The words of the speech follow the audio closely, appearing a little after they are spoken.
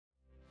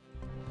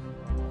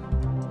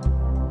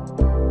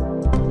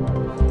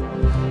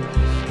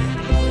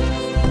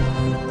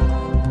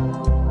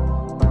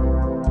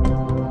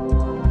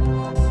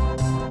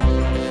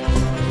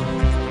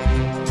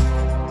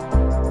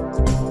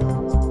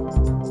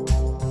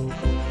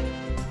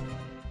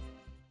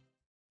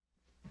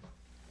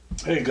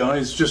Hey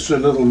guys, just a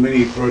little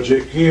mini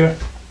project here.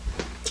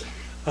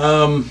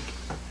 Quite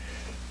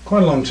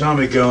a long time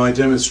ago I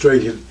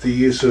demonstrated the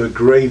use of a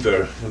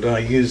graver, and I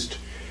used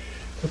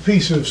a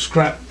piece of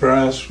scrap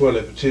brass. Well,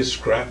 it is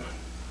scrap,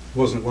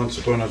 wasn't once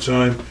upon a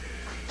time.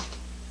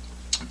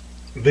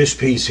 This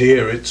piece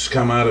here, it's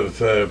come out of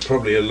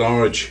probably a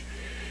large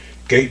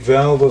gate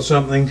valve or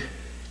something.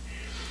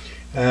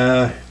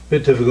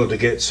 Bit difficult to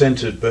get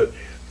centered, but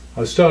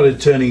I started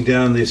turning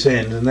down this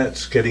end and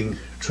that's getting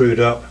trued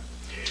up.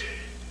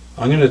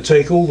 I'm going to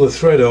take all the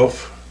thread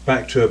off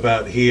back to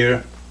about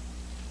here,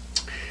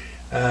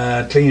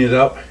 clean it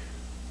up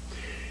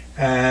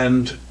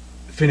and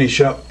finish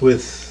up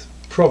with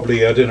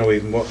probably, I don't know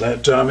even what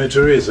that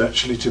diameter is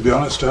actually, to be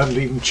honest. I haven't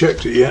even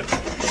checked it yet,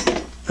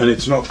 and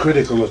it's not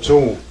critical at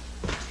all,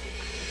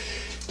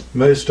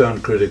 most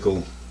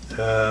uncritical.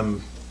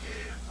 I'm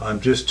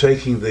just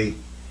taking the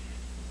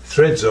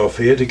threads off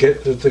here to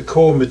get the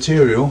core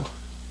material,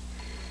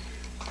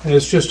 and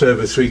it's just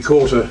over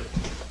 3/4,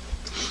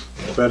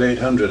 about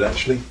 800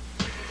 actually,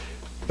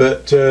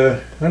 but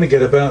only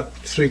get about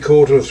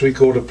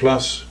 3/4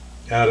 plus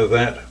out of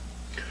that,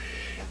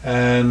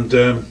 and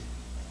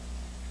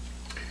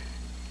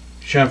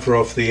chamfer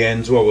off the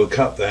ends. Well, we'll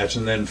cut that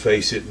and then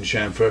face it and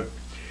chamfer,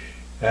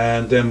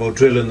 and then we'll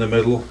drill in the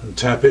middle and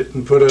tap it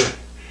and put a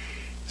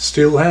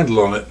steel handle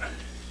on it.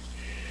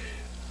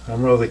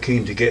 I'm rather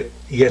keen to get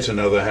yet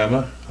another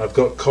hammer. I've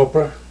got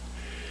copper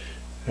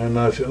and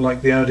I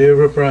like the idea of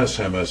a brass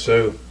hammer,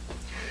 so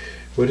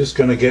we're just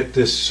going to get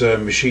this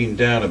machine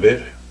down a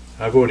bit.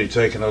 I've already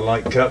taken a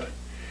light cut.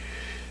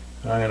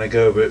 I'm going to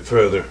go a bit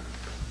further.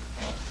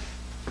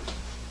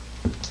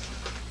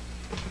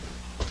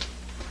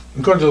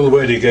 I've got a little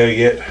way to go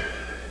yet,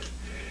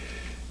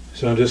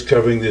 so I'm just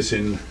covering this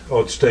in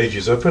odd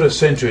stages. I put a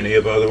centre in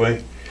here, by the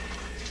way.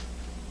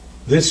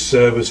 This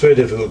was very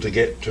difficult to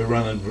get to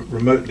run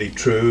remotely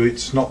true.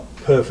 It's not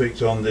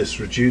perfect on this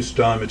reduced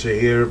diameter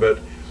here, but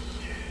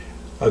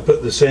I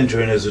put the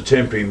centre in as a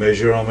temporary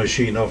measure. I'll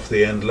machine off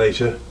the end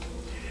later.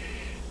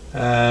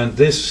 And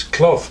this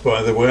cloth,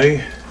 by the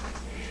way,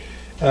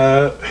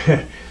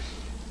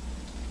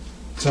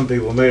 some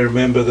people may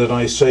remember that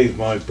I save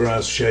my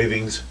brass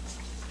shavings,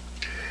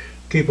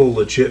 keep all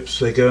the chips,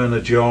 they go in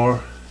a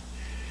jar,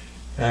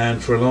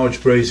 and for a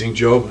large brazing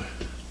job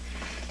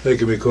they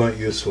can be quite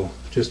useful.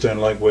 Just don't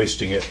like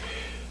wasting it.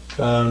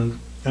 And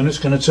it's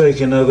going to take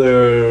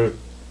another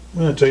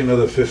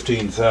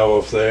 15 thou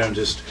off there, and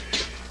just,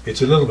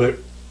 it's a little bit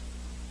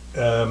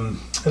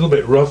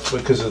rough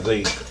because of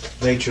the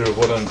nature of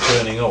what I'm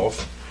turning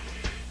off,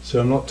 so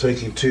I'm not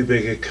taking too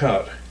big a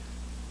cut.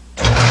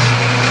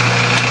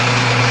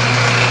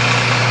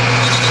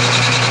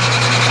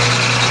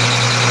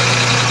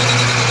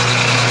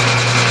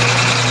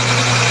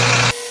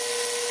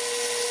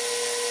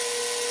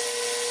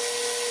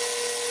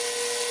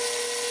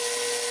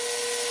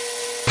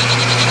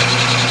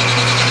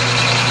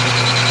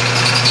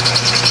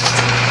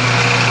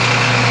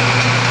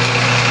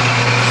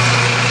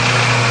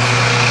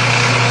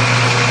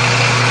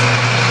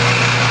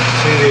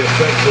 The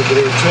effect of the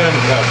return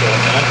cut on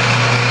that,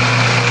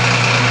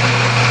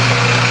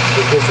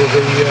 because of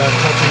the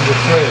cutting the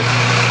thread.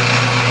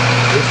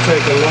 Let's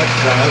take a light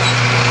cast.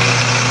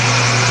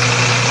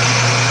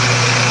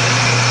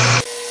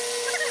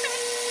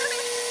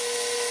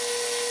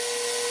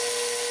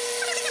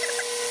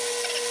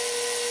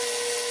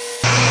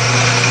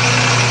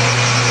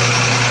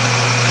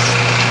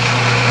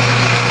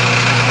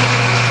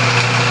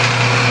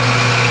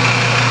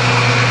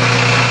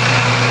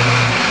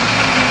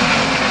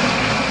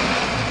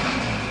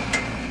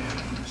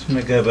 I'm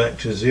going to go back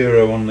to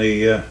 0 on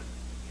the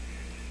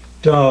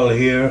dial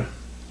here,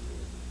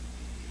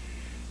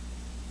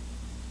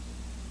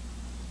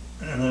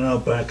 and then I'll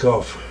back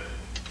off.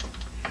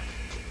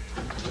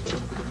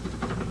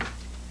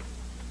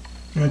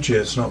 Actually,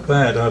 it's not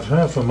bad. I've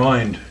half a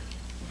mind.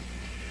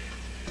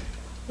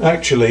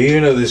 Actually, you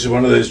know, this is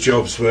one of those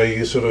jobs where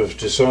you sort of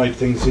decide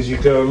things as you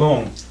go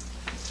along,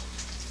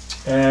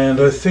 and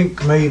I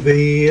think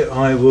maybe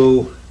I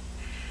will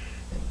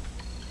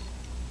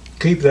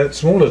keep that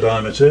smaller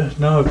diameter.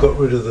 Now I've got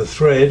rid of the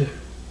thread,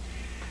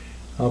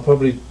 I'll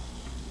probably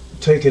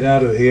take it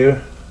out of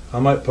here. I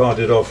might part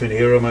it off in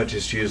here, I might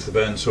just use the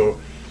bandsaw,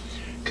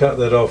 cut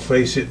that off,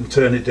 face it and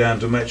turn it down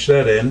to match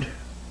that end,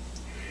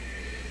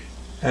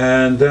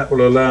 and that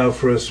will allow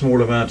for a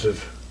small amount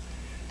of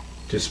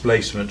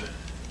displacement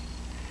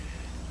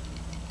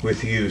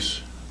with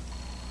use,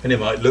 and it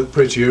might look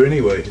prettier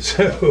anyway.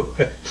 So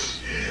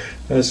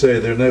I say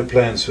there are no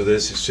plans for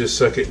this, it's just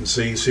suck it and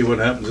see what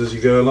happens as you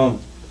go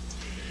along.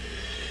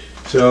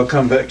 So I'll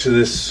come back to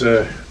this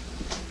a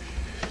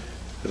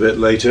bit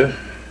later.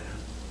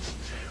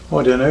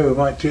 I don't know, we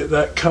might get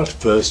that cut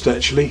first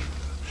actually.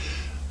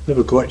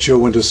 Never quite sure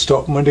when to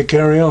stop and when to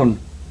carry on.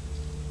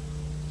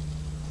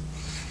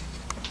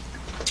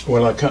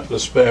 Well, I cut the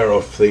spare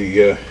off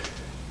the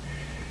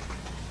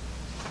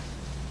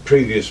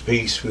previous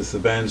piece with the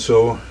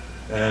bandsaw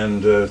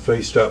and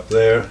faced up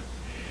there,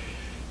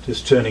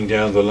 just turning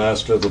down the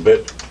last little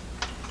bit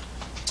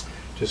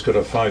Just got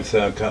a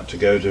 5/10 cut to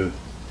go to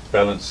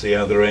balance the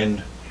other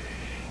end,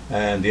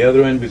 and the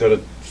other end we've got to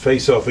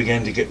face off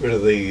again to get rid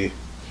of the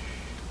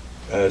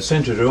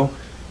centre drill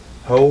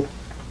hole,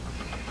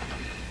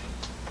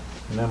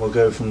 and then we'll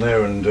go from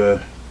there and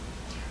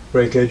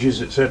break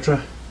edges,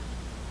 etc.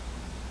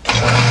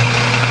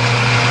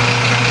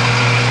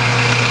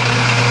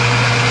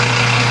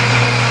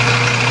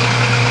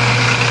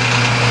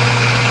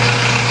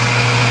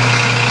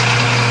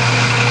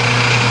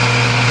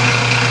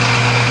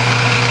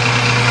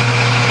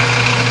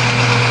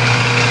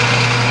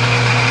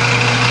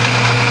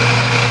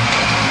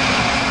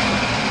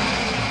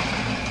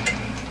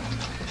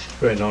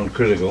 Very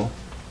non-critical.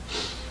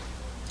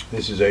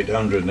 This is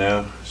 800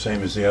 now,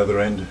 same as the other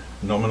end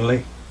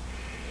nominally.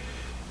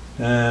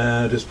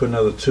 Just put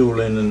another tool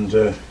in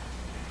and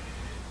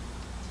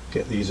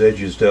get these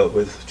edges dealt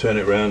with, turn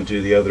it round,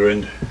 do the other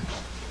end.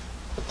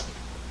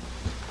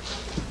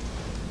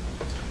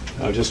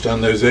 I've just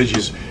done those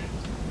edges.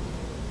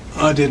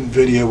 I didn't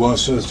video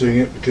whilst I was doing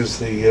it because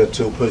the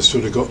tool post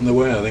would have got in the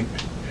way, I think.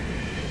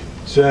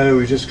 So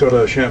we've just got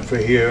a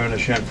chamfer here and a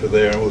chamfer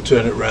there, and we'll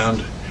turn it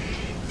round,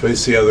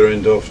 face the other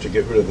end off to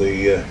get rid of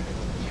the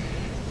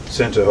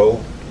centre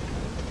hole.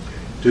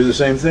 Do the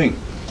same thing.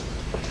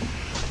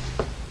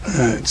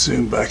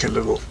 Zoom back a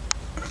little.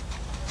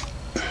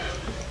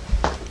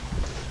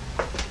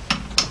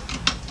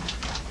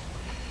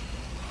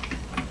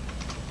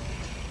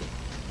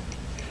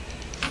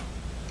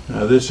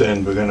 Now this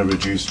end we're going to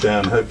reduce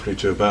down hopefully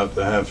to about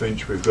the 1/2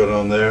 inch we've got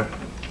on there.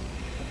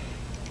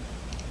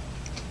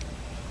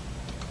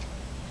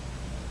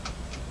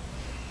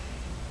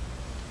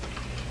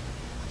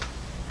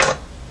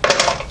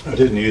 I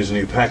didn't use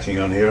any packing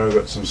on here. I've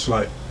got some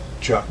slight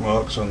chuck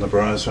marks on the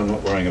brass, so I'm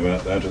not worrying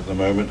about that at the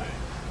moment.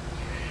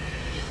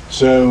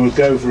 So we'll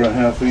go for a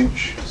 1/2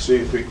 inch, see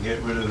if we can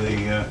get rid of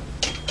the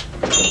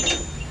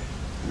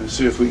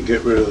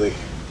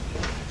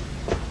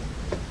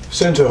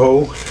centre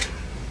hole.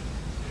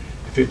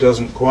 If it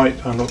doesn't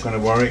quite, I'm not going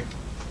to worry.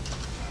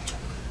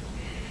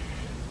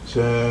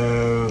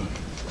 So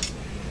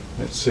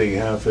let's see,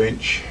 1/2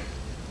 inch.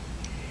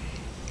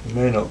 It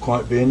may not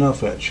quite be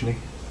enough actually.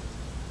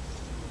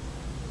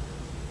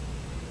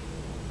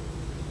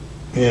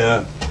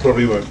 Yeah,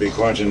 probably won't be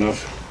quite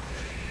enough.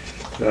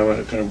 No, I'm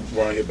not going to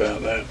worry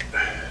about that.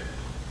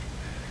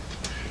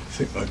 I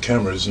think my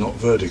camera is not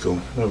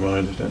vertical. Never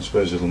mind, I don't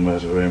suppose it'll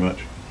matter very much.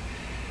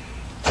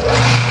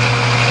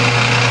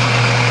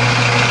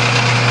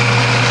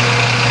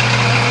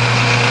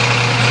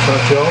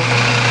 Touch off.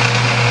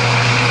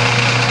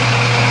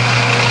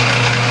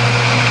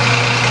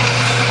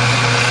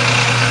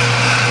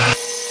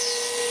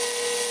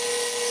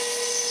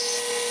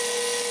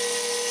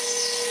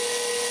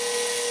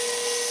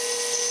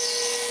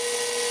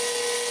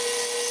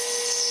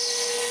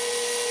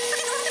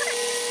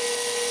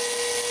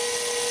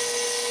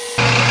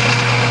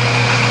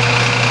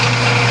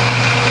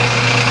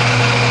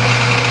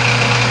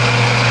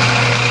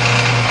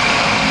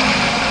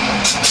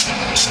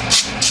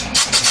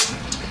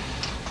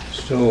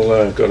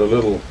 Still got a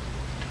little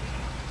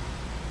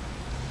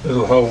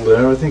hole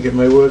there. I think it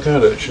may work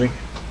out actually.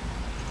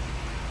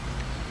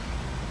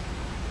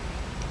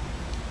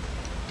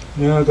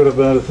 Yeah, I've got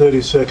about a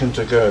 30-second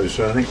to go,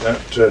 so I think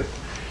that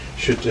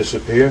should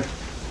disappear.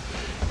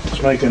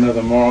 Let's make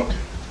another mark.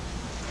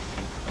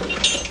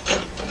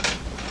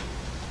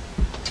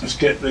 Let's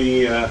get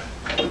the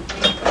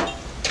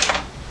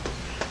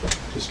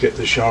just get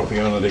the Sharpie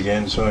on it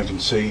again so I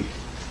can see.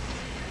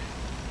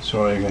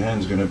 Sorry, my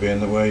hand's going to be in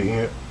the way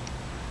here.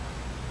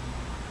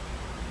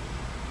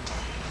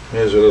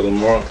 Here's a little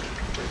mark,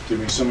 give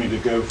me something to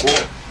go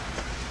for.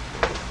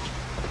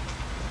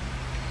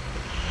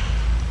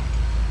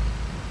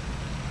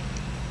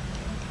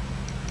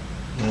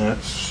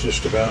 That's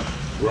just about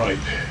right.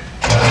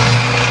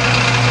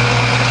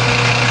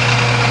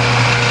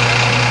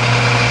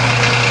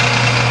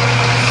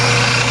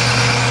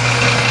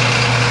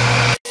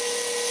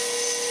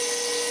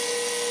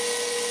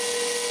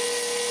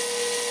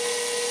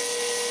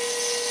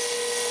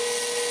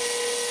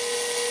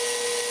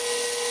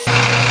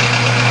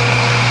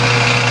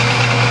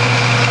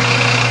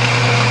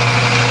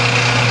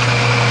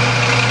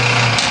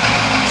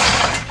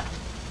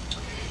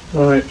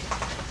 Right,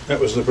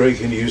 that was the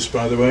brake in use,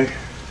 by the way.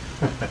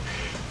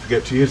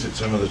 Forget to use it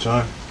some of the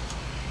time.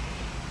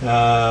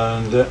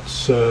 And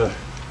that's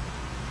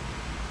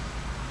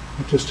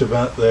just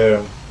about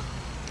there.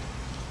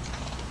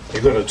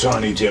 You've got a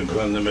tiny dimple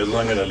in the middle.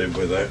 I'm going to live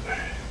with that.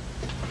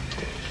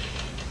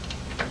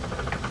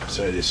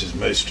 So this is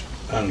most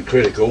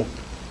uncritical.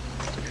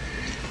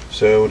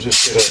 So we'll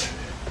just get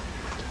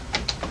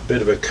a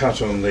bit of a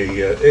cut on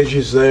the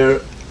edges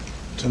there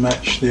to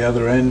match the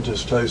other end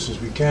as close as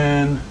we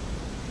can.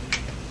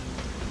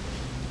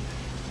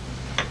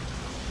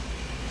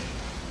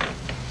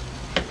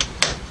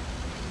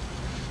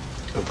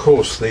 Of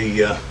course,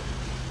 the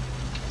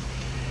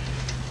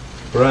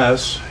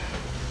brass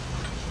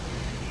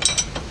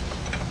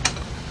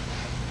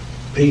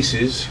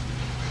pieces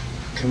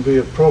can be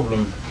a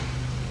problem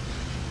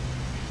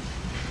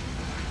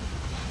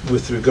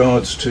with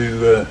regards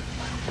to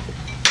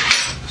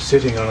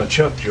sitting on a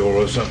chuck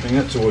jaw or something,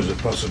 that's always a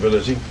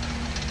possibility.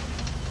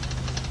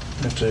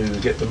 Have to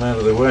get them out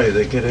of the way,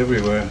 they get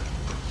everywhere.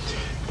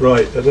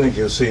 Right, I don't think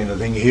you'll see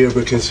anything here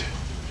because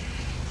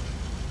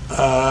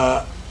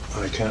I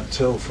can't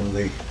tell from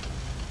the,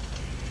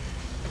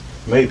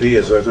 maybe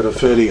as I've got a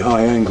fairly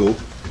high angle,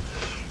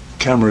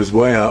 camera's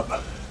way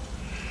up.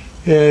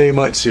 Yeah, you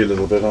might see a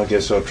little bit. I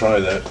guess I'll try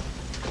that.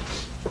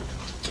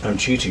 I'm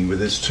cheating with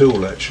this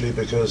tool actually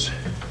because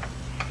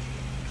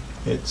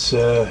it's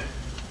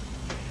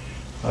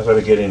I've got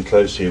to get in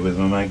close here with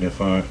my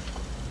magnifier.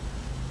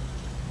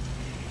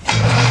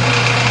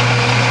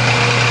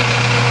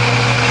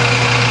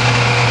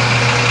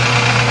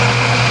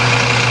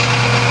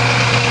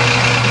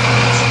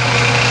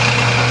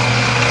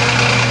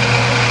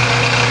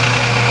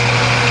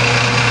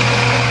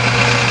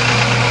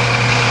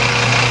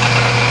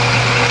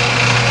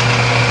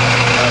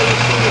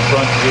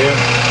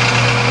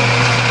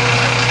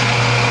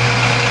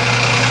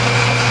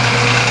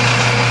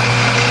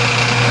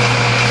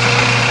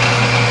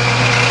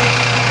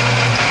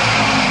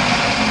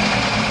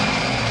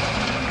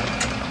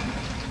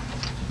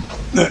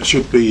 That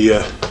should be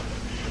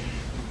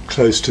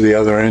close to the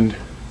other end.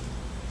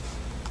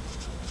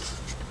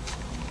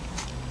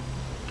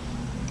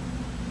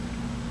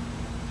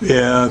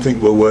 Yeah, I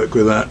think we'll work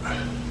with that.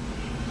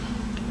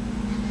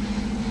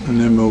 And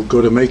then we'll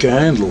got to make a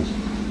handle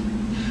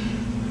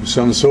of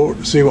some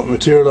sort, see what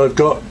material I've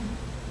got,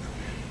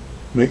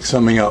 make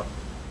something up.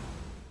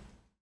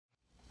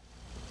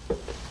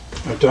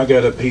 I've dug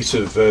out a piece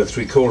of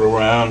 3/4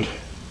 round.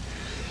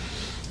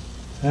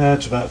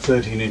 It's about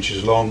 13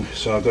 inches long,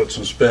 so I've got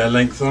some spare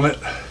length on it.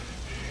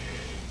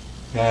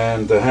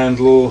 And the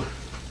handle,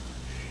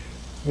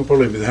 well,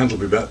 probably the handle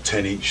will be about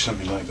 10 each,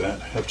 something like that.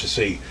 Have to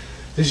see.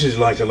 This is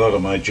like a lot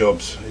of my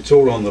jobs. It's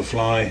all on the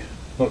fly.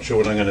 Not sure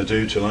what I'm going to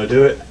do till I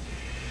do it.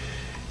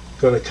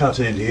 Got a cut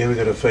end here. We've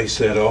got to face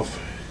that off.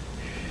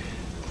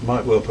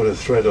 Might well put a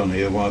thread on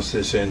here whilst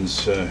this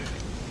end's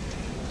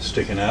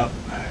sticking out.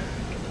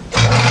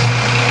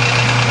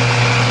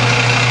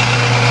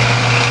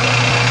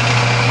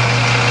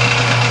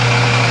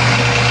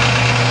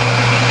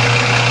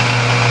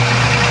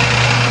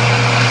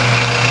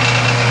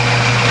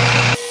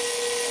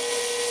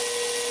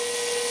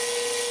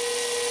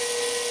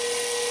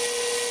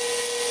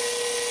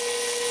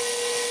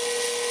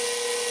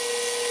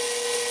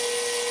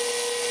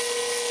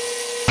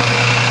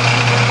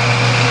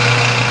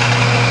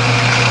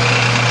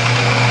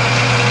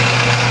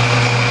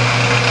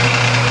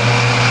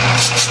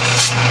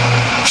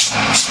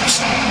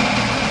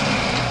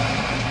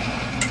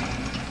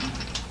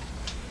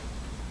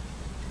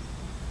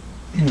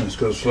 It's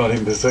got a slight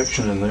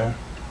imperfection in there.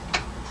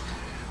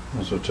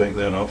 Might as well take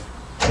that off.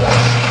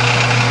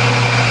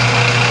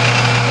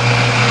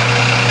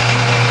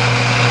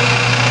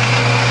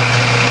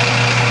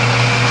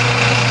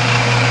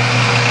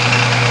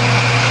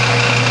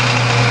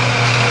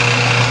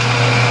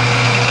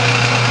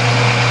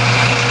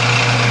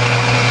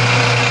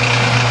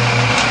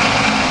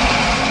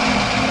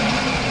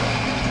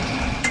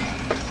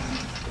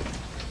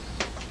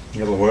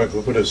 It'll work.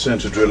 We'll put a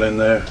centre drill in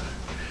there,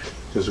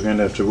 because we're going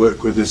to have to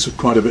work with this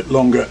quite a bit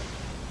longer.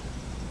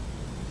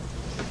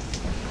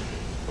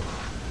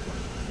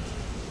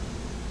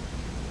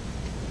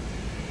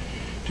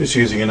 Just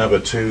using a number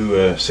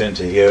 2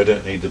 centre here, I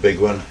don't need the big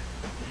one.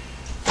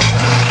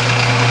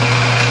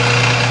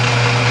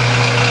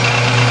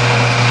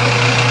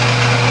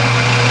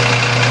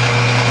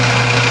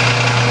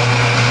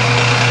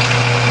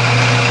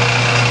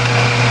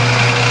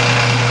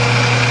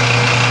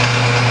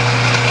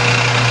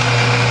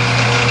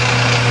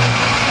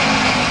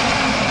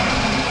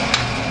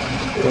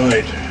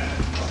 Right,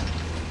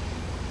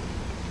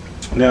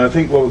 now I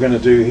think what we're going to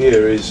do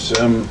here is,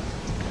 get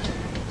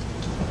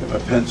my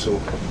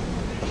pencil,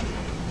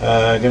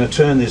 I'm going to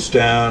turn this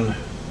down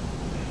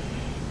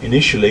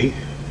initially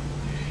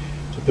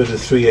to put a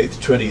 3/8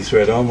 20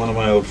 thread on, one of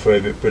my old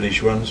favourite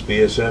British ones,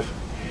 BSF.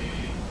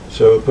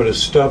 So we'll put a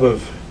stub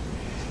of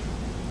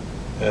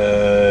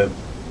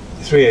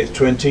 3/8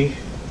 20,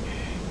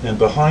 and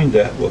behind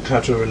that we'll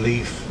cut a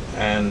relief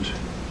and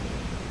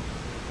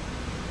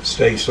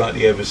stay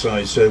slightly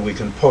oversized so we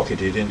can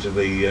pocket it into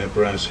the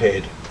brass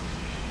head.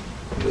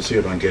 You'll see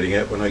what I'm getting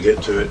at when I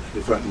get to it,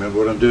 if I can remember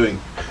what I'm doing.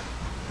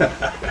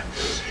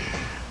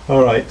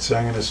 Alright, so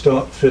I'm going to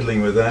start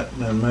fiddling with that,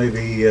 and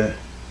maybe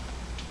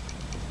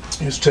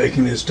just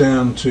taking this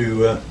down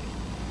to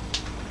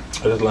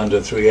a little under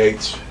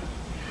 3/8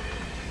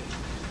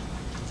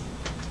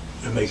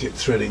 and make it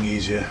threading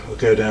easier. We'll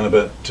go down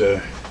about,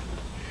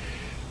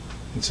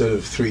 instead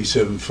of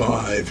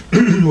 375,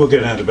 we'll go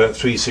down to about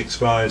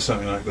 365,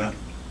 something like that.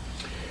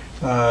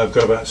 I've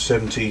got about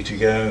 70 to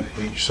go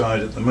each side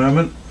at the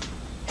moment.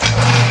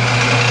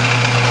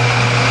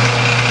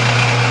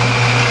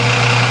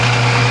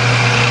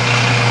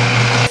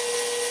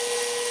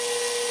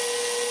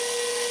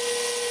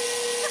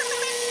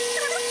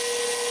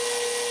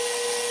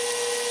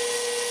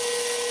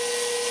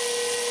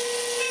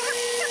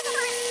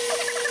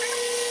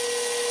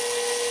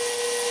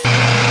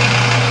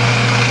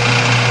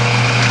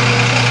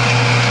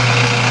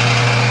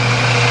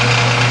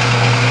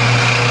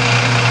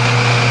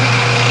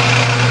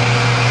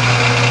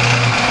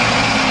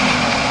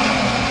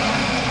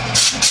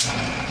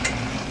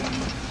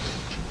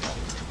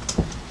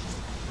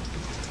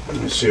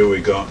 see what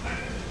we got.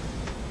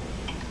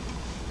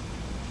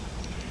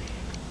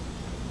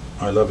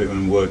 I love it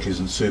when work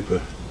isn't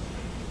super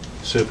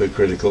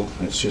critical,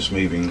 it's just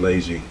me being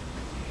lazy.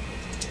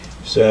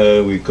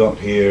 So we've got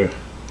here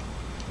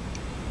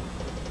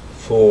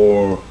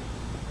for,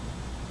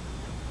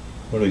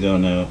 what do we got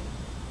now?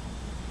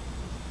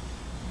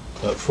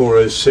 About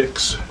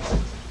 406.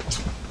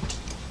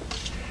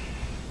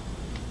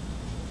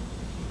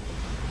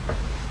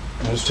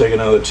 Let's take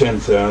another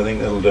tenth there, I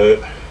think that'll do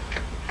it.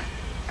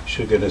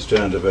 Should get us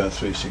down to about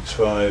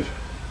 365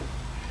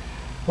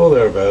 or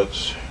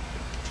thereabouts.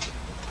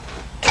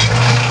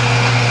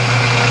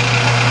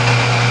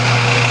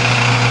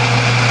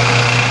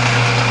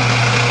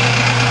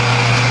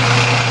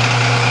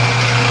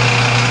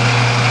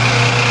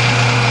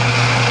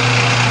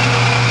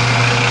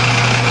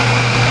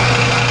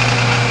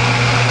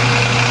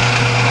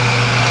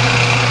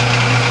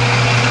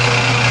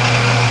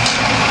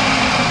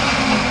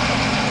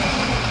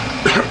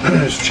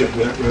 Let's check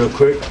that real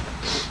quick.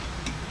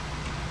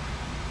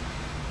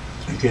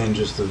 Again,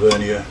 just the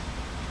vernier,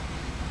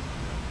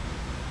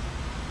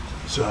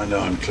 so I know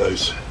I'm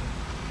close.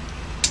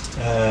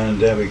 And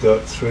there we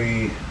got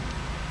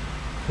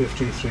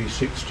 350,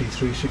 360,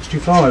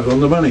 365 on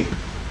the money.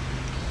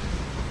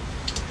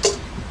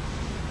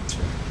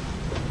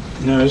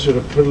 Now I sort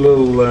of put a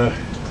little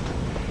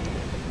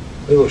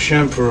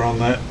chamfer on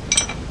that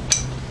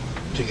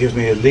to give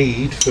me a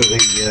lead for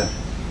the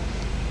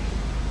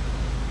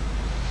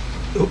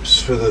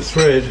for the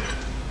thread.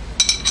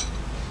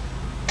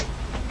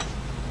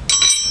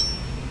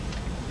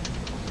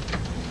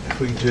 If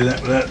we can do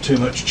that without too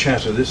much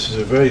chatter. This is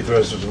a very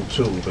versatile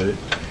tool, but it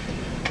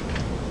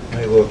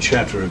may well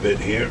chatter a bit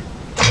here.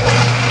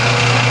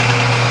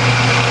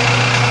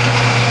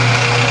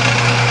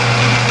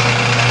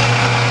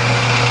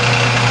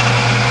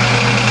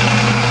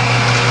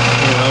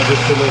 Yeah,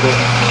 just a little.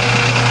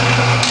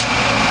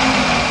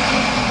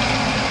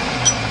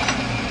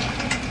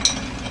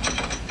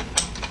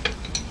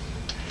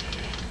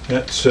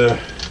 That's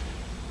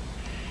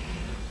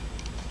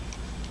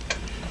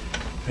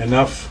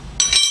enough.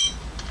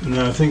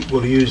 Now I think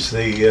we'll use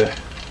the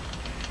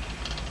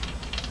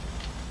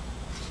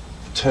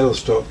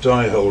tailstock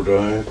die holder.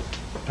 I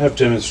have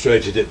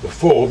demonstrated it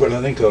before, but I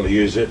think I'll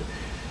use it.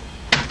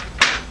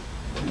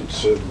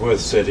 It's worth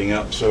setting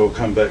up, so I'll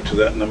come back to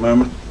that in a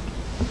moment.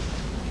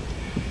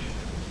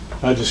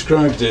 I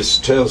described this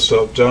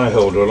tailstock die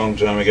holder a long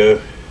time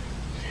ago,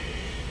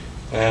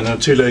 and I'm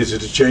too lazy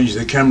to change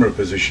the camera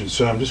position,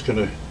 so I'm just going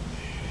to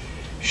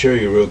show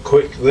you real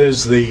quick.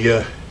 There's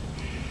the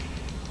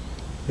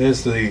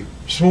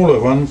smaller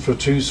one for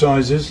two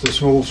sizes, the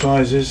small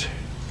sizes,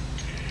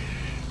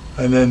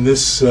 and then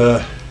this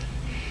is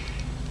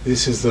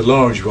the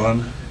large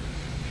one,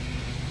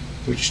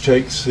 which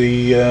takes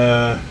the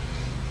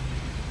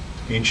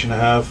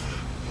 1.5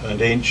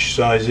 and inch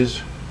sizes,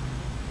 I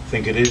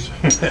think it is.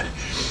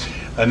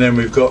 And then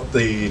we've got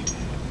the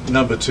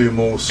number 2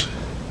 Morse,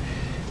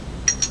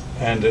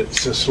 and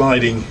it's a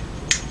sliding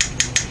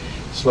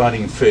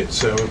fit,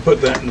 so we'll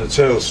put that in the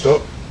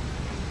tailstock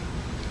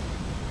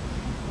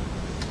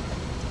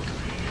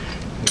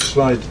and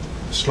slide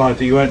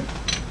that. You won't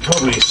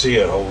probably see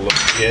a whole lot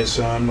here,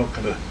 so I'm not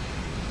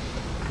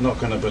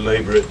gonna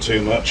belabor it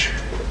too much.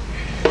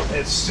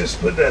 Let's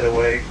just put that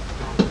away.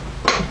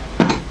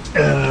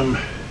 And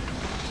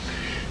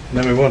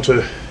then we want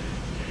a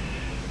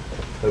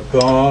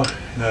bar.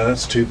 No,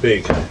 that's too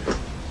big. I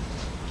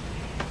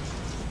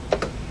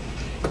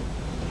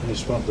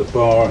just want the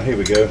bar. Here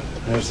we go.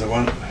 There's the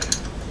one.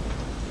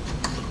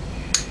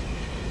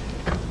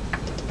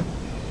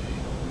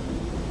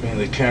 Bring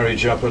the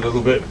carriage up a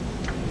little bit.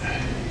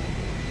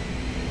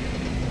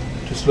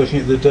 Just looking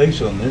at the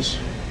date on this.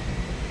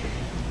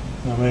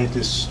 I made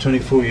this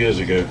 24 years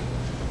ago.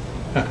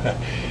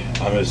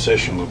 I'm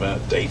obsessional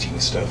about dating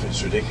stuff,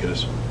 it's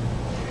ridiculous.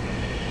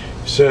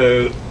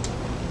 So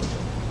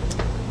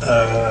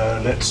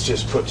let's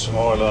just put some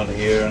oil on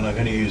here, and I'm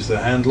going to use the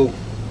handle.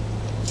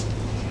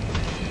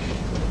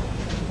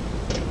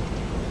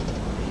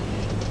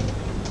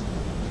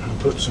 And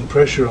put some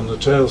pressure on the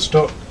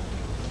tailstock.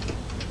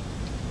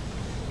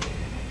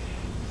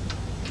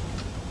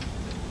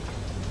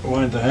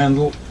 Wind the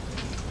handle.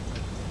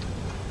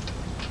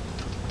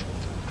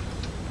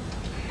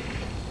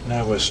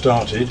 Now we're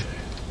started.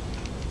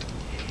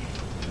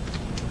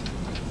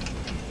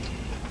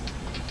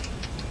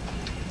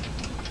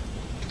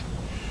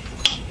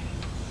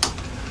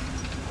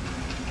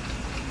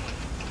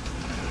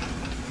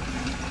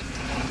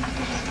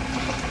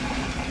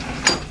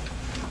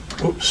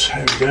 Oops,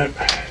 there we go.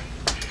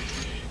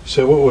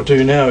 So what we'll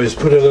do now is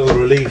put a little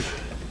relief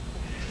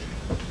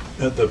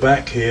at the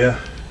back here,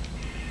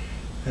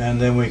 and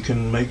then we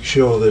can make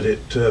sure that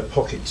it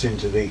pockets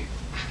into the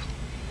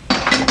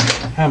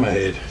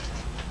hammerhead.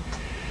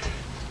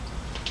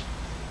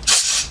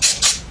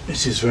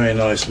 This is very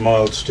nice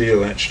mild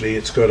steel actually.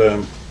 It's got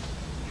a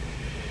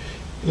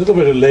little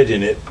bit of lead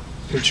in it,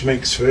 which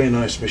makes very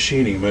nice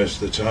machining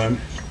most of the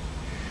time.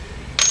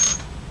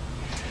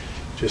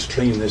 Just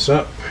clean this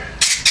up.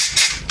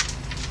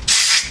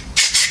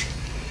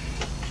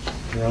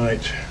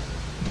 Right.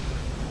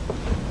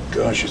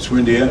 Gosh, it's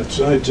windy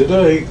outside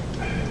today.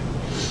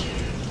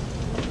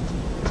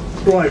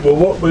 Right, well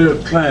what we're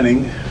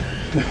planning,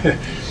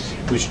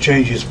 which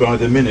changes by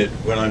the minute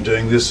when I'm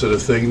doing this sort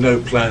of thing,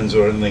 no plans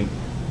or anything.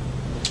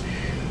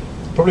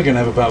 Probably going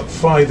to have about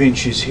 5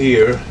 inches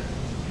here.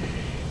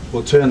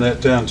 We'll turn that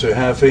down to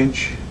 1/2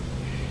 inch.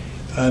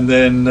 And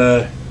then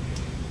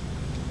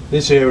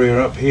this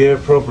area up here,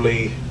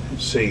 probably,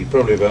 let's see,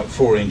 probably about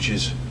 4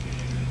 inches,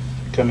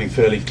 coming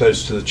fairly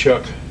close to the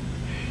chuck.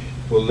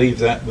 We'll leave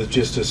that with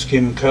just a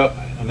skim cut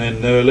and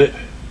then knurl it,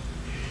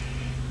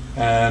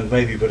 and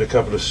maybe put a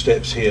couple of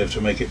steps here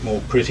to make it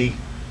more pretty.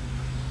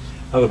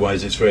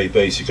 Otherwise it's very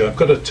basic. I've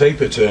got a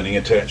taper turning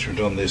attachment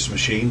on this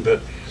machine, but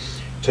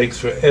it takes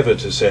forever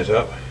to set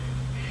up,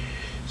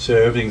 so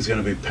everything's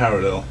going to be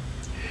parallel.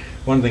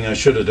 One thing I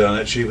should have done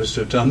actually was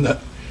to have done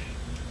that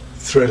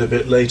thread a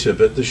bit later,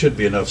 but there should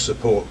be enough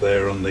support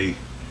there on the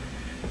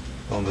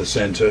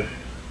center.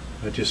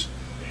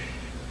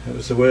 That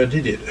was the way I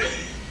did it.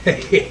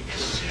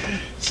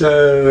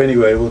 So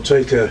anyway, we'll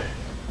take a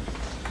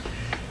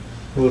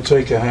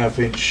 1/2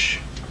 inch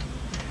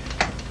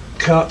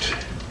cut.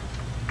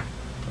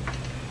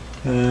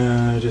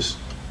 Just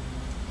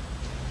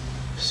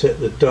set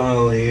the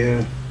dial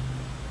here.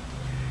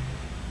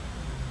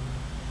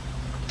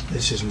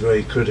 This isn't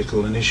very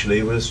critical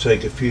initially. We'll just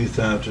take a few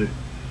thou to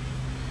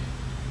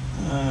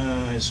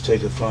let's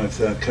take a 5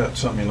 thou cut,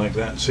 something like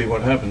that, and see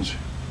what happens.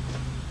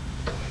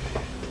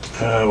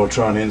 We'll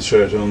try and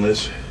insert on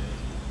this.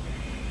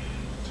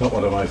 It's not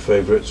one of my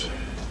favourites.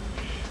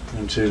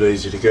 I'm too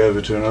lazy to go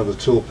over to another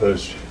tool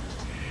post.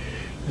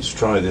 Let's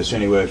try this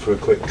anyway for a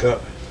quick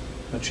cut.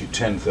 Actually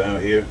 10 thou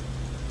here.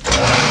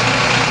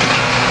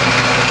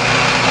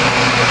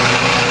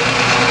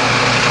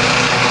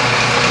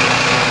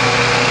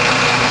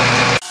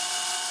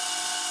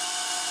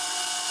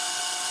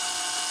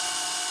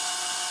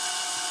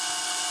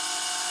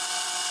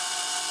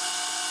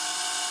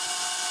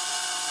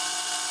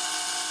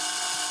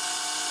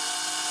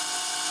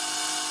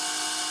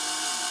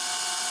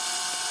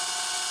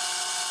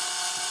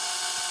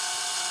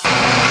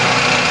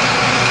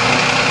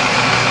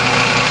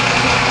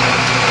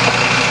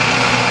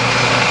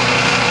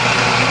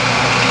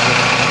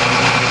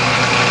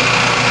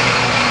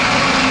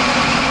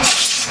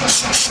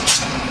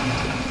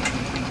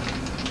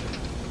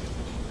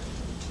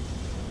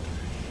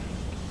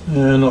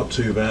 Not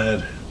too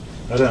bad.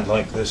 I don't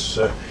like this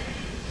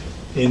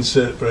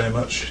insert very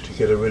much to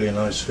get a really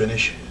nice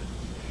finish.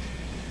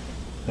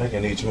 I think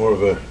it needs more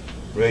of a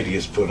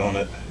radius put on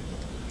it.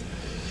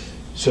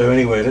 So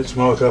anyway, let's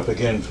mark up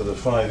again for the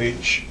 5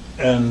 inch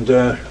and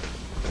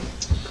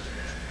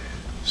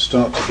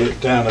start to get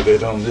down a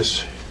bit on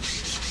this.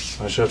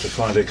 I shall have to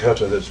find a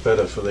cutter that's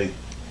better for the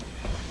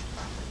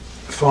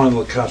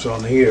final cut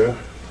on here.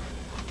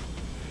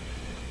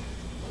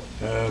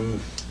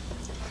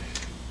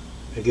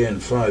 Again,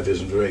 5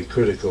 isn't very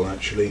critical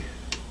actually,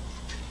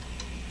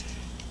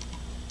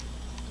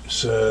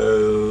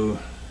 so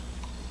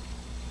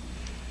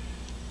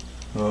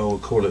we'll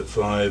call it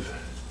 5.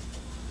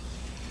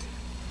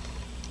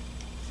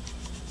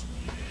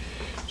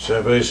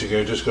 So basically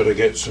I've just got to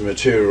get some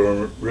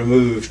material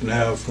removed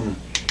now from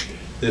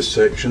this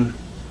section.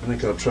 I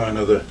think I'll try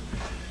another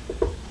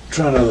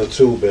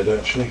tool bit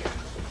actually.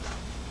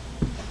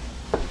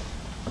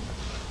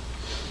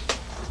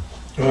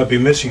 I've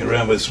been messing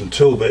around with some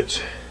tool bits.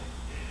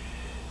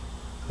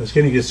 I was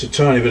getting just a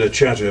tiny bit of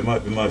chatter. It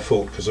might be my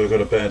fault because I've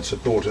got a bad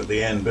support at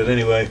the end, but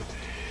anyway,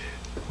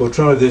 we'll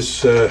try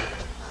this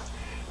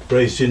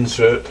braced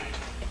insert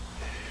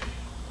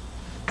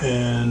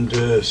and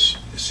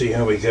see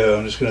how we go.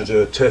 I'm just going to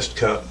do a test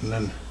cut and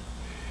then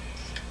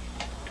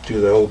do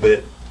the whole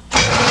bit.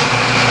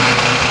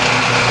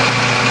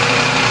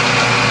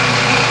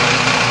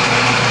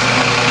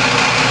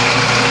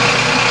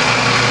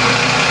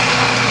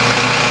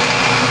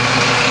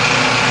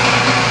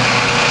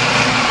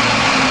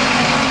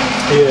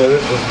 Yeah,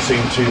 that doesn't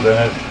seem too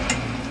bad.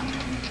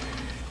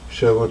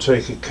 So we'll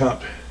take a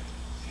cut.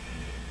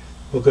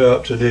 We'll go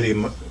up to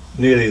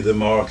nearly the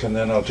mark, and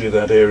then I'll do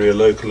that area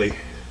locally.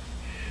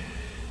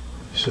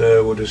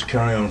 So we'll just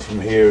carry on from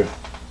here.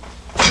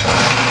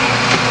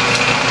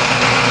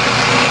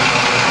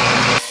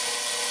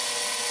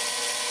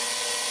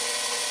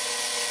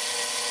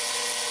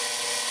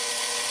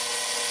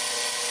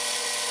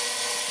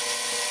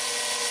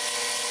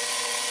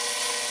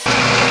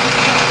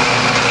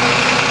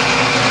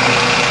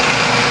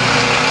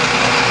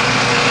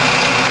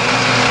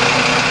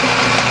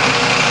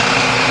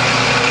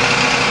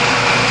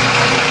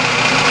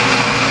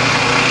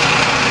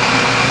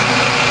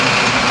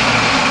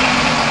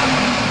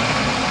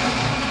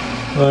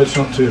 Well, it's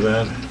not too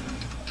bad.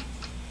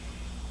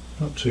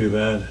 Not too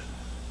bad.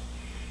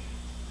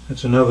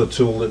 It's another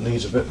tool that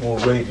needs a bit more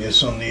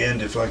radius on the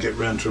end if I get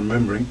round to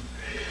remembering.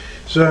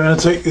 So I'm going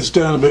to take this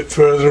down a bit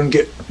further and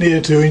get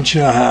near to 1.5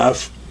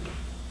 inches.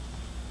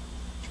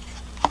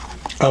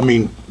 I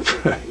mean,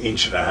 1.5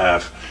 inches.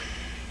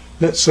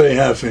 Let's say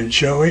 1/2 inch,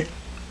 shall we?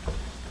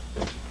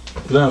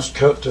 last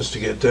cut just to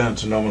get down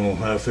to nominal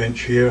 1/2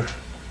 inch here.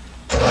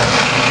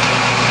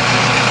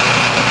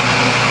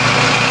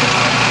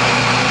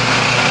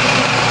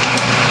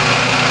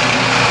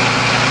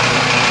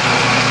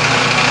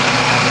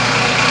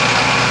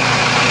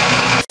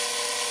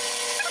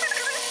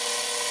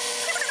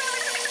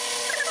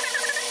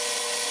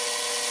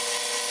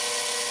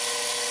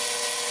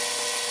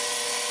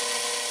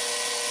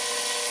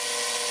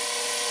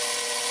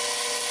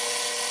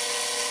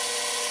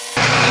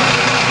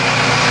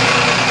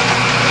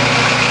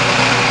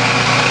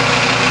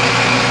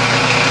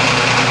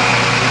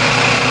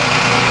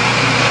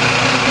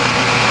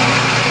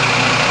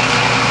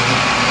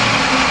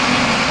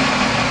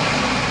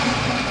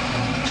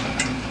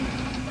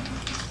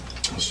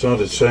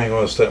 Started saying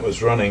whilst that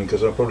was running,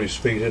 because I'll probably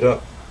speed it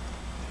up.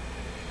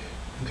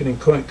 I'm getting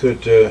quite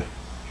good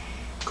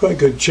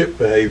chip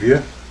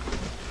behaviour.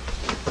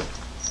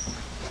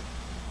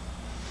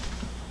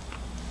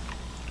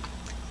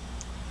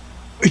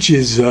 Which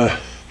is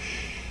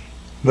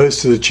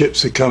most of the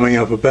chips are coming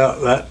up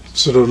about that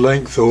sort of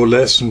length or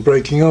less and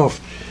breaking off,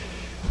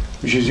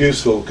 which is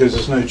useful because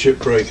there's no chip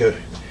breaker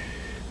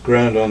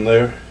ground on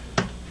there.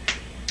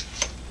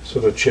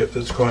 Sort of chip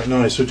that's quite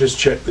nice. So just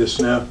check this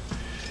now.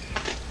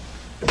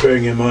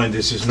 Bearing in mind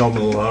this is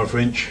nominal 1/2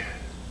 inch,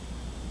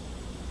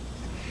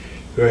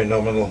 very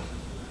nominal.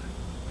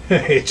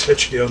 It's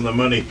actually on the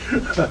money.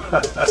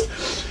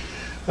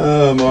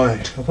 Oh my,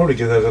 I'll probably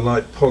give that a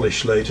light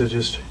polish later,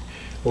 just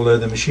although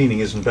the machining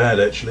isn't bad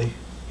actually.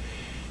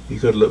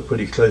 You've got to look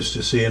pretty close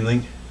to see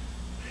anything.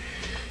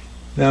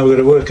 Now we've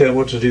got to work out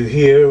what to do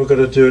here. We've got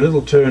to do a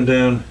little turn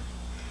down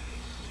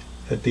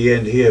at the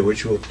end here,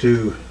 which we'll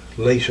do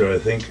later I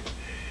think,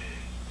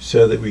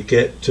 so that we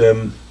get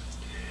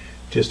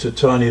just a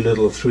tiny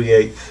little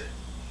 3/8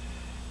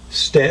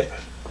 step,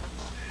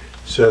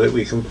 so that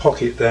we can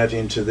pocket that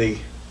into the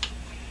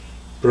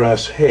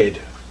brass head.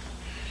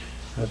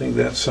 I think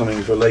that's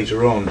something for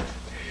later on.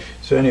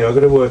 So anyway, I've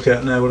got to work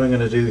out now what I'm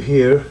going to do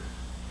here,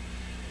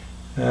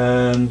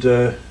 and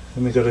then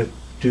we've got to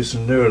do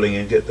some knurling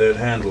and get that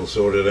handle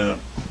sorted out.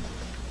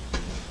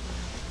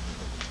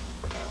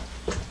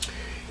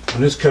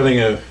 I'm just cutting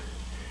a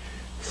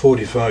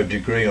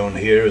 45° on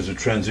here as a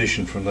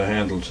transition from the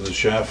handle to the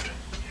shaft.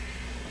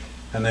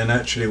 And then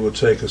actually we'll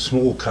take a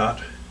small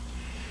cut,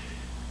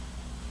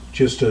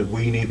 just a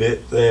weeny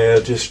bit there,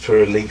 just for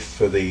relief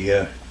for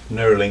the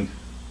knurling.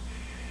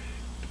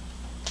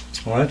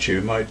 Well actually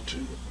we might,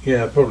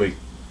 yeah, probably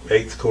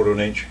 1/8 quarter of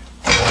an inch.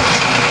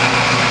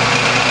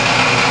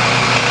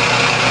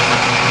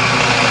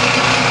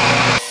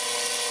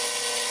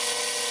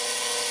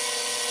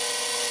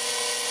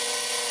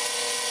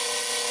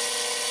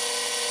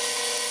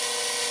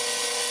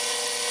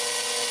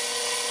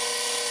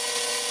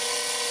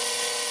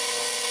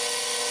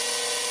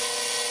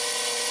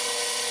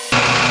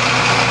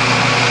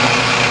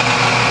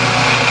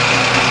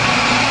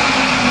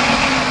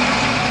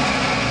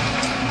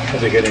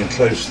 They're getting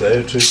close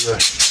there to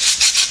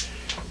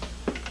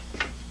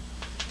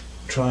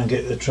try and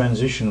get the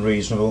transition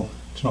reasonable.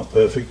 It's not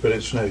perfect, but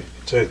it's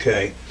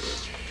okay.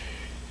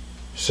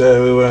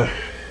 So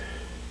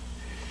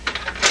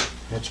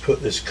let's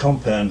put this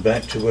compound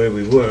back to where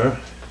we were,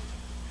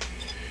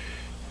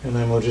 and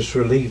then we'll just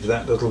relieve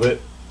that little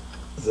bit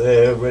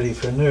there, ready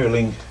for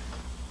knurling.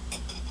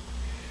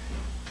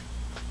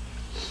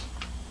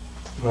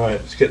 Right,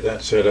 let's get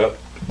that set up.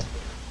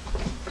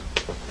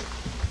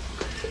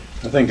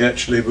 I think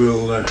actually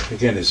we'll,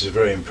 again this is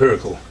very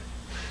empirical,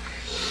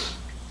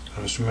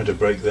 I just remember to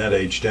break that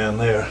edge down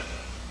there.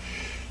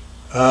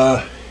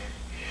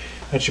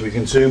 Actually we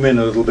can zoom in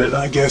a little bit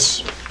I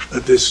guess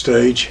at this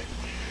stage.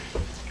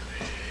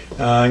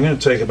 I'm going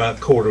to take about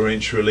 1/4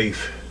 inch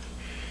relief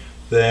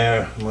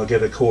there, and we'll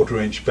get a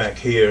 1/4 inch back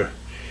here,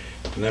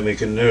 and then we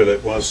can knurl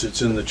it whilst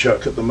it's in the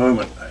chuck at the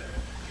moment.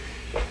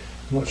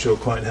 I'm not sure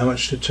quite how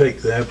much to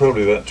take there,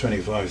 probably about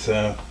 25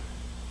 thou,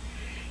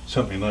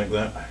 something like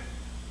that.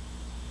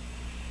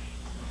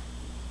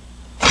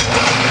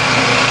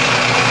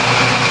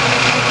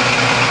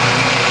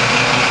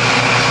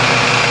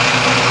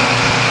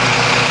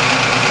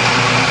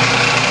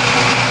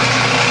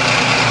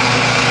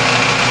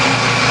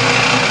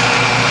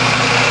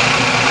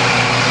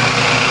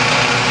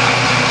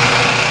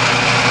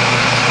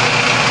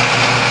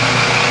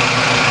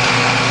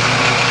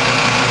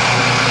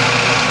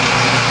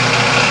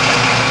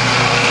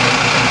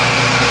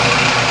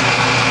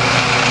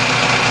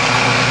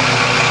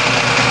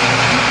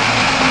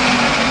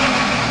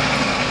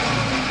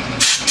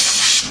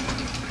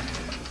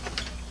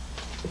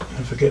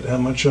 Forget how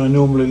much I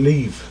normally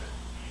leave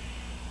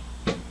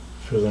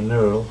for the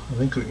knurl. I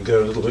think we can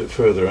go a little bit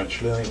further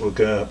actually. I think we'll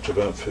go up to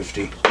about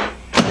 50.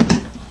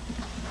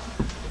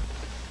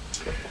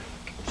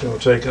 So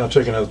I'll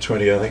take another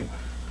 20 I think.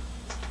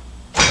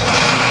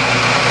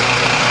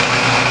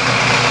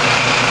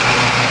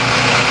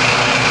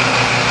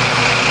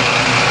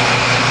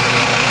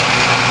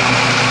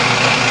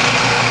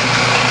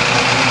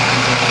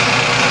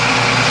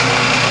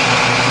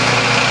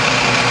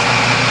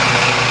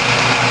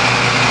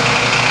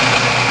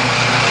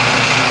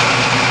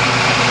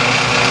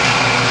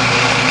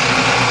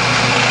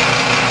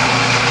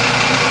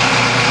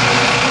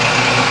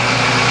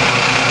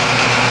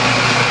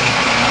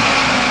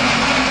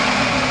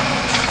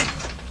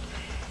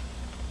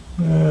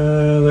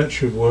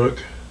 should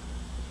work.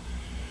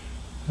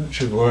 That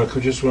should work. I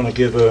just want to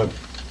give a...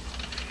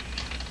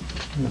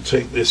 I'll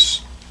take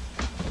this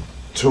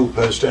tool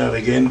post out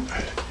again.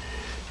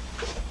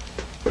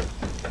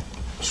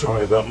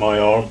 Sorry about my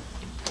arm.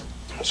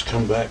 Let's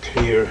come back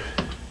here.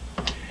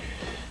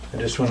 I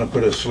just want to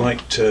put a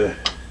slight and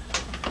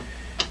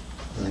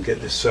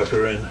get this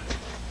sucker in.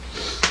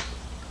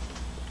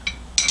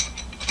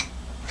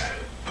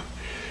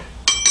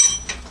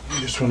 I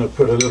just want to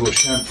put a little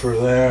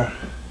chamfer there.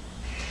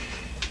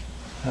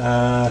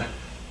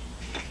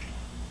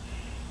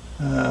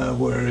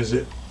 Where is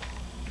it?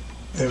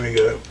 There we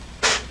go.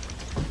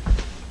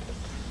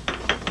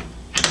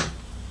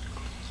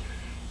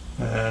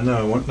 No,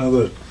 I want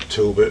another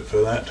tool bit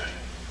for that.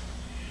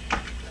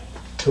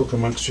 Talk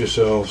amongst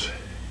yourselves.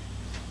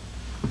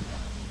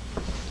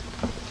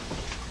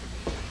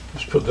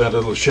 Let's put that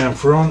little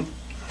chamfer on.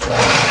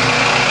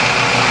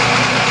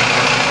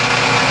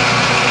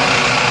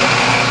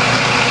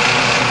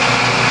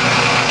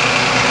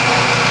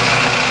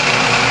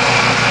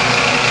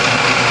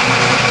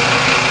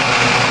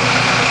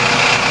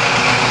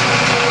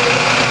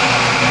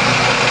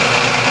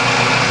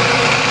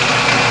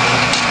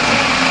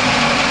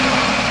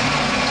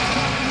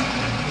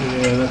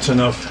 That's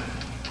enough.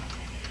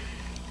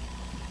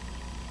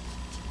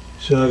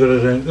 So I've got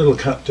a little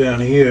cut down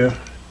here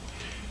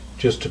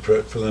just to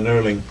prep for the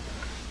knurling.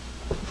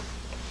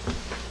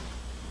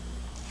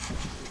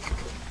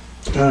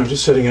 I'm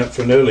just setting up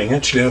for knurling.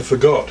 Actually, I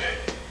forgot.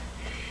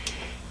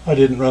 I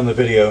didn't run the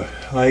video.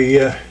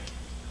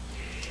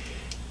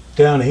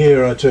 Down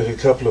here I took a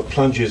couple of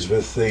plunges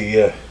with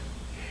the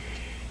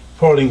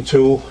poling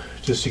tool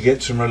just to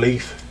get some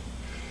relief,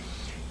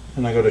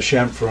 and I got a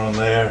chamfer on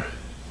there.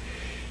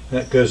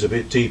 That goes a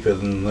bit deeper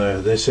than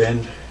this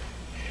end.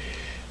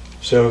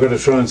 So we're going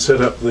to try and set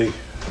up the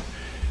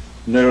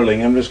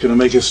knurling. I'm just going to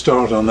make a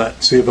start on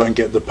that, see if I can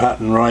get the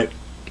pattern right.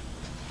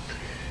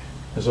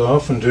 As I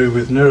often do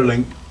with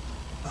knurling,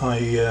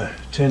 I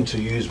tend to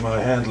use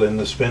my handle in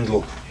the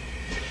spindle,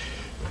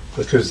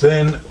 because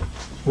then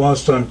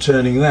whilst I'm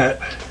turning that,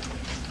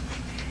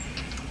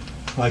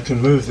 I can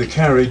move the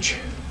carriage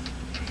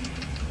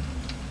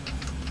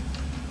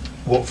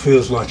what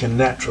feels like a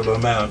natural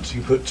amount.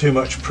 You put too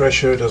much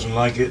pressure, it doesn't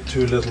like it,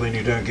 too little and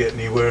you don't get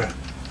anywhere.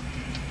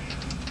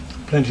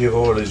 Plenty of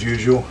oil as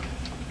usual.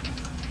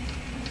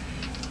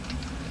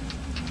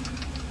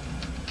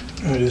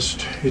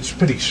 It's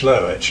pretty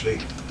slow actually,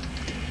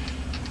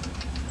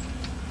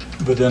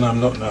 but then I'm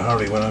not in a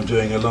hurry when I'm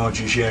doing a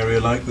largish area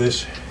like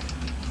this.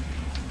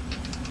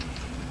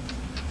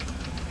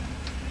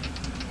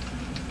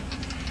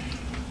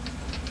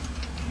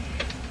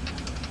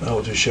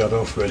 I'll just shut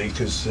off really,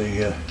 because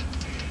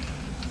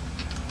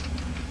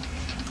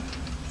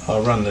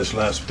I'll run this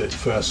last bit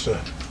faster.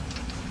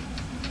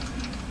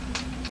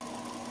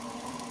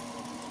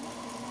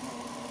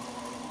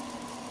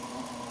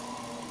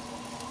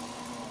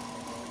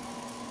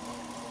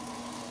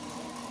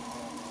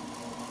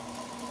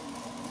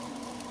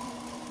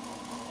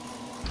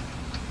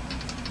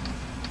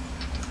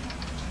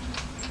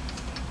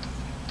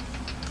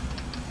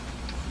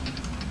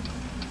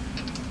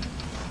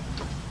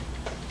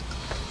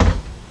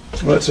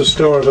 Well, that's a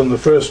start on the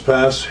first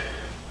pass.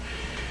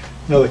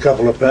 Another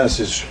couple of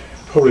passes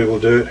probably will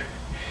do it.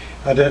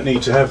 I don't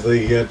need to have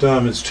the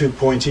diamonds too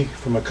pointy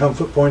from a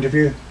comfort point of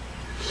view.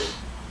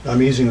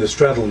 I'm using the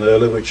straddle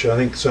knurler, which I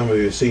think some of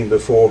you have seen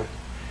before.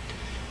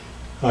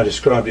 I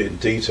described it in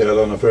detail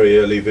on a very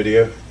early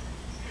video.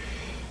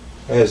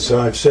 As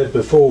I've said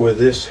before with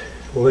this,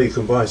 although you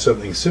can buy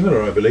something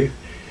similar I believe,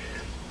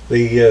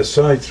 the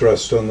side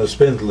thrust on the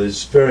spindle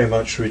is very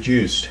much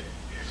reduced,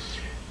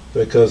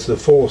 because the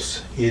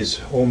force is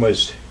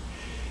almost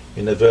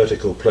in a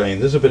vertical plane.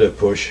 There's a bit of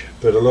push,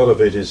 but a lot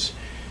of it is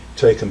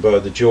taken by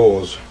the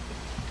jaws.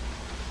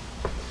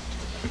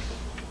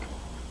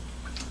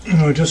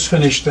 I just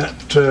finished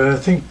that, I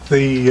think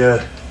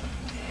the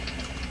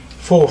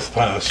fourth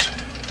pass,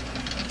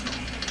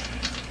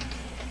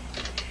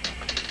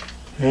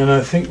 and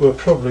I think we're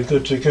probably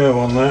good to go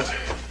on that.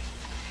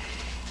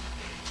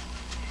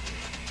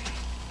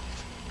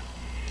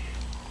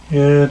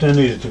 Yeah, I don't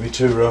need it to be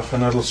too rough,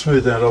 and that'll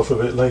smooth that off a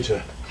bit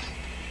later.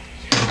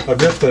 I've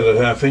left that at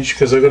 1/2 inch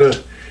because I've got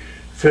a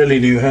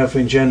fairly new 1/2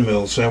 inch end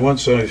mill, so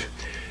once I've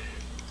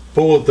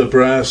bored the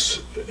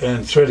brass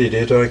and threaded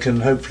it, I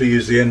can hopefully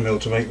use the end mill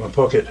to make my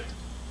pocket.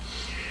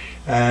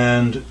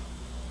 And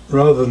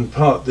rather than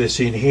part this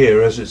in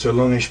here, as it's a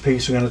longish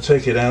piece, I'm going to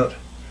take it out,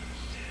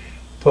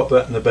 pop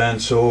that in the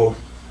bandsaw,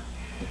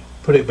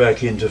 put it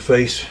back into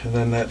face, and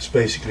then that's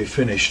basically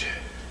finished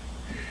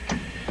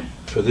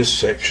for this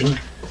section.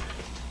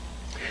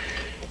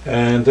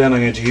 And then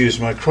I'm going to use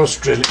my cross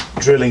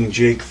drilling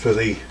jig for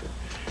the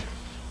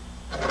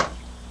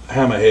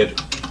hammerhead.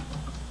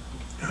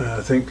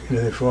 I think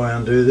if I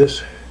undo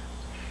this,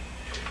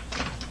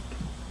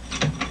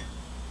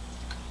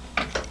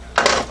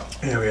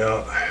 here we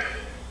are.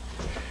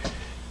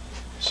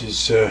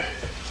 This is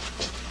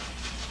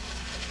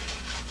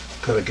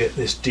got to get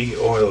this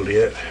de-oiled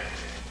yet.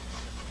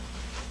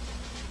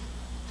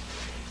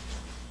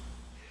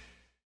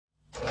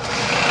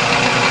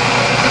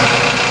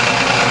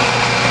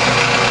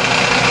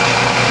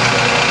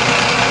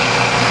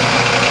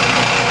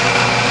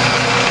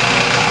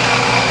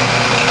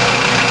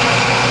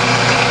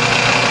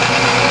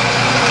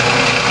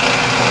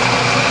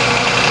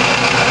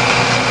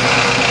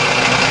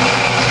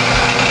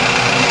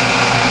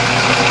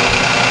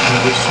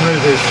 to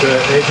smooth this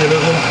edge a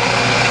little.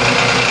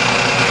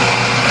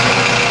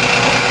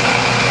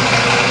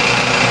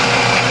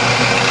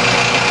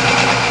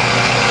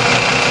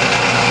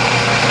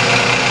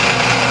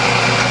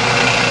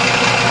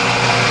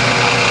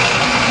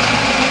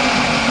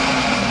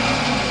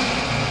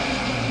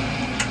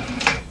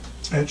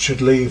 It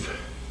should leave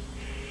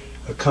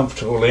a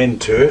comfortable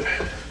end to it.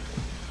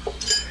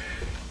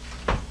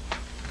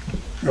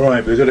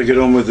 Right, we've got to get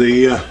on with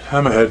the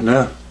hammerhead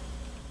now.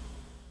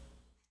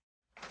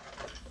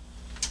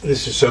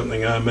 This is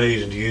something I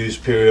made and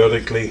used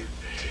periodically,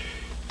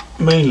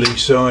 mainly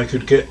so I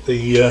could get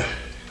the,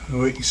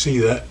 oh, you can see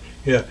that,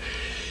 yeah,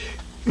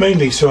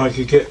 mainly so I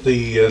could get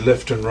the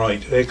left and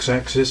right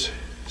x-axis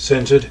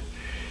centered.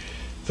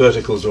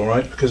 Vertical's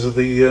alright because of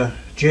the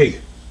jig.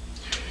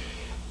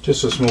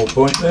 Just a small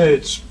point there.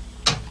 It's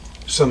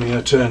something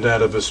I turned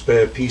out of a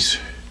spare piece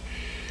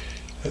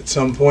at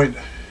some point.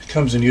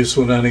 Comes in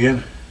useful now and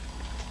again.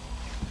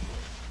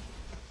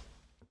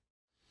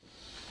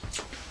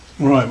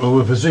 Right, well,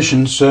 we're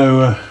positioned,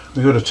 so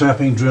we've got a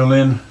tapping drill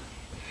in.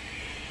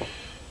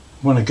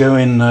 Want to go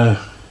in about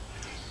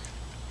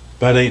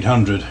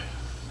 800.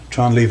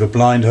 Try and leave a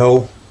blind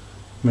hole.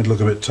 Might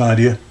look a bit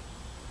tidier.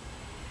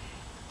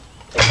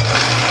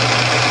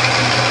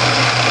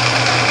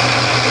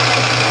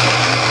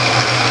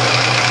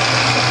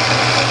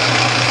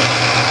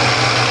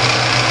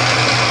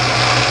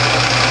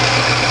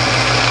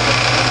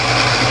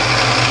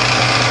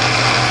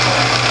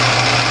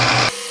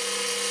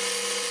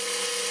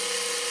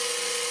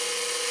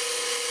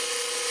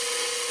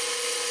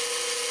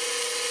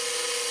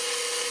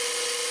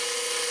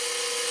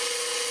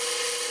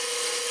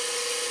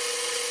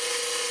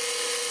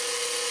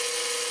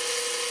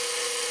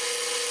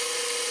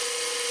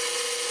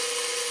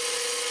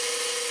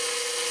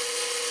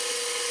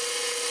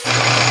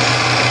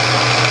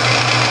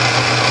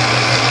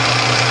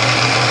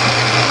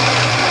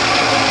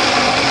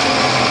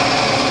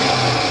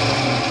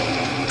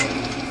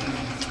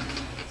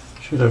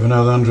 Should have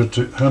another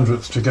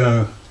hundredth to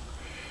go.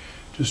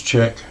 Just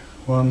check.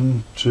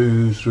 1,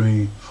 2,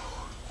 3,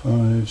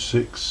 5,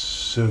 6,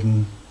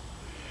 7.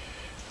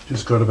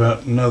 Just got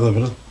about another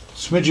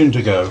smidgen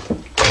to go.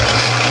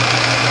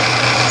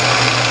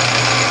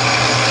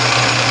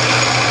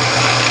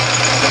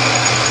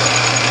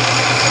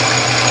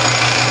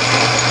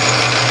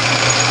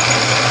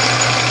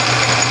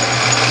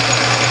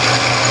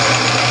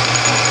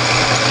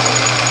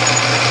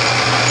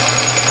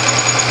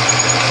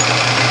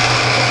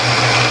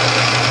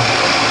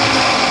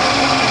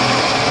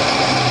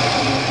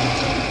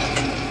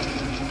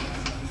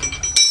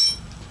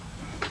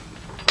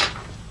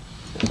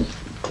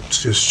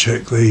 Just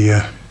check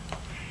the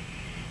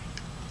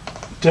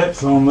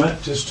depth on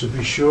that just to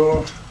be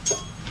sure.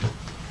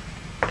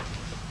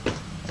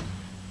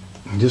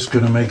 I'm just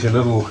going to make a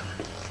little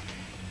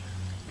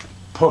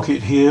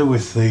pocket here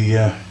with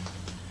the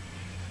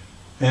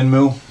end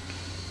mill.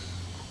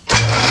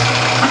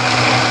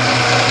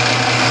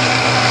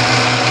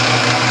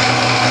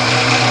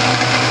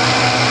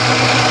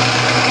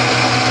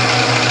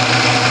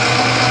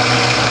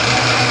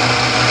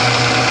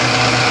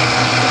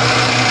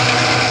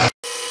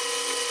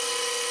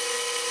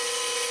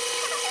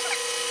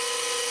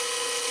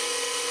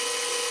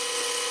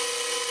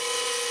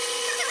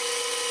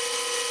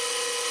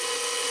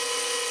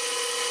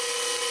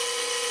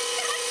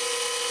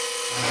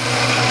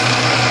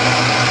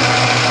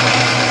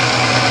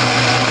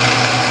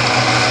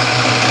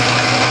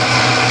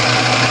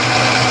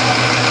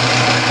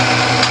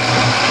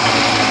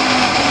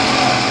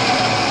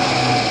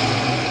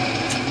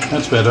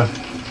 That's better.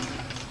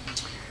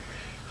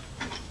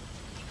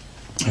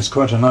 It's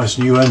quite a nice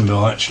new end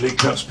mill actually, it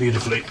cuts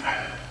beautifully.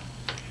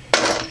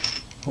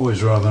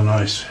 Always rather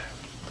nice.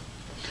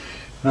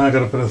 Now I've got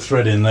to put a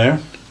thread in there.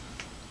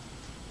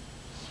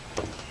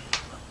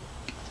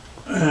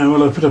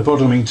 Well, I put a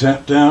bottoming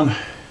tap down.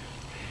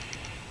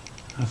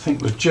 I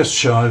think we're just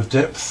shy of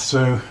depth,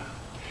 so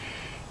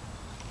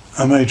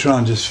I may try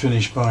and just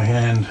finish by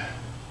hand.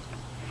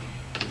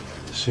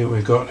 See what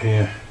we've got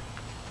here.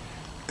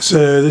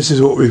 So this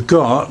is what we've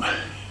got.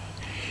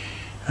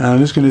 I'm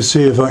just going to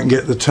see if I can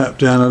get the tap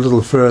down a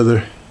little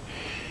further.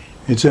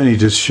 It's only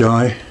just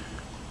shy.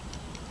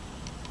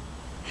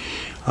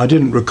 I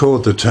didn't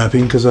record the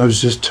tapping because I was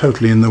just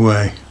totally in the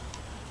way.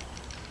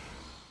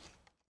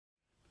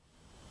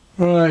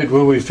 Right,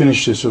 well, we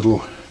finished this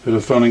little bit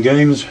of fun and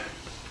games.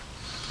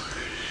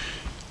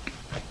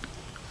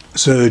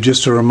 So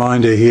just a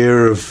reminder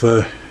here of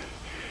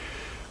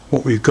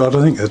what we've got.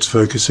 I think that's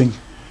focusing.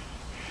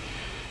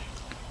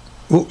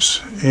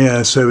 Oops,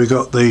 yeah, so we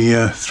got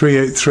the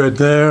 3/8 thread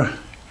there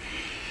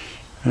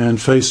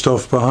and faced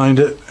off behind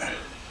it,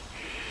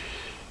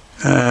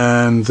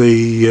 and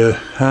the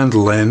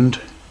handle end.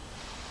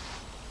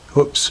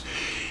 Whoops,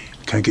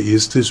 can't get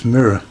used to this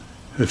mirror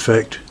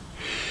effect.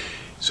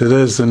 So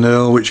there's the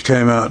knurl which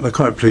came out, and I'm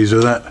quite pleased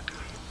with that.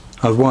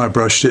 I've wire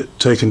brushed it,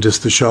 taken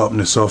just the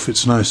sharpness off.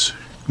 It's nice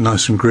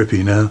and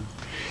grippy now.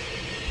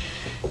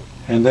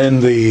 And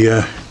then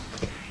the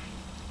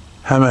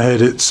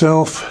hammerhead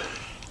itself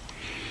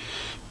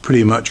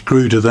pretty much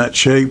grew to that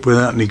shape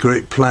without any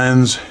great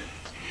plans,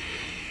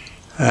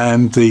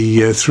 and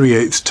the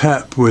 3/8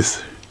 tap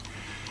with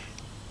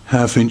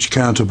 1/2 inch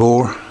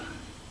counterbore.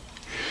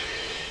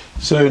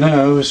 So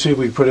now let's see if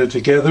we put it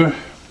together.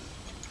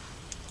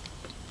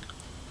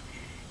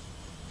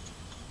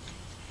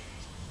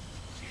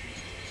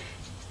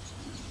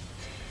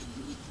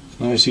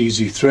 Nice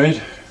easy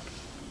thread,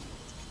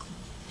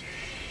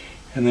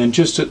 and then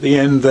just at the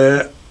end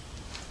there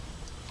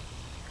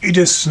you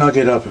just snug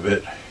it up a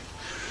bit,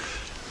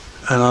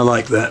 and I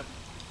like that.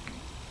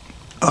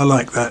 I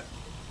like that.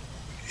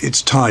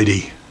 It's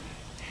tidy,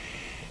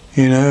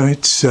 you know,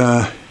 it's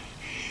the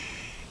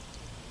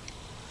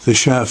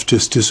shaft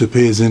just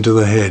disappears into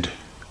the head.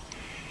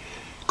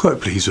 Quite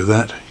pleased with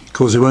that. Of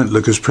course it won't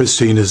look as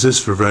pristine as this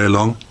for very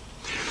long.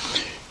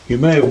 You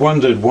may have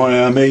wondered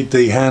why I made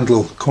the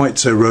handle quite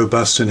so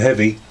robust and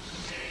heavy,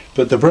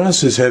 but the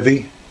brass is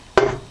heavy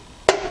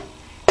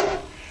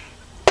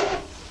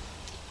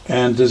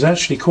and there's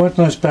actually quite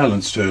a nice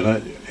balance to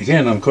it.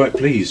 Again, I'm quite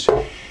pleased.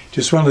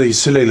 Just one of these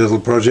silly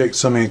little projects,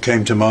 something that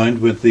came to mind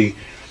with the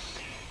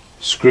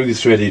screw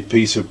threaded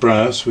piece of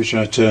brass which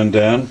I turned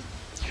down.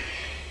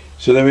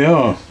 So there we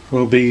are.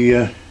 We'll be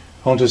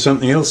on to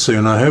something else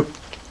soon, I hope.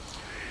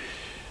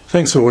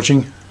 Thanks for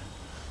watching.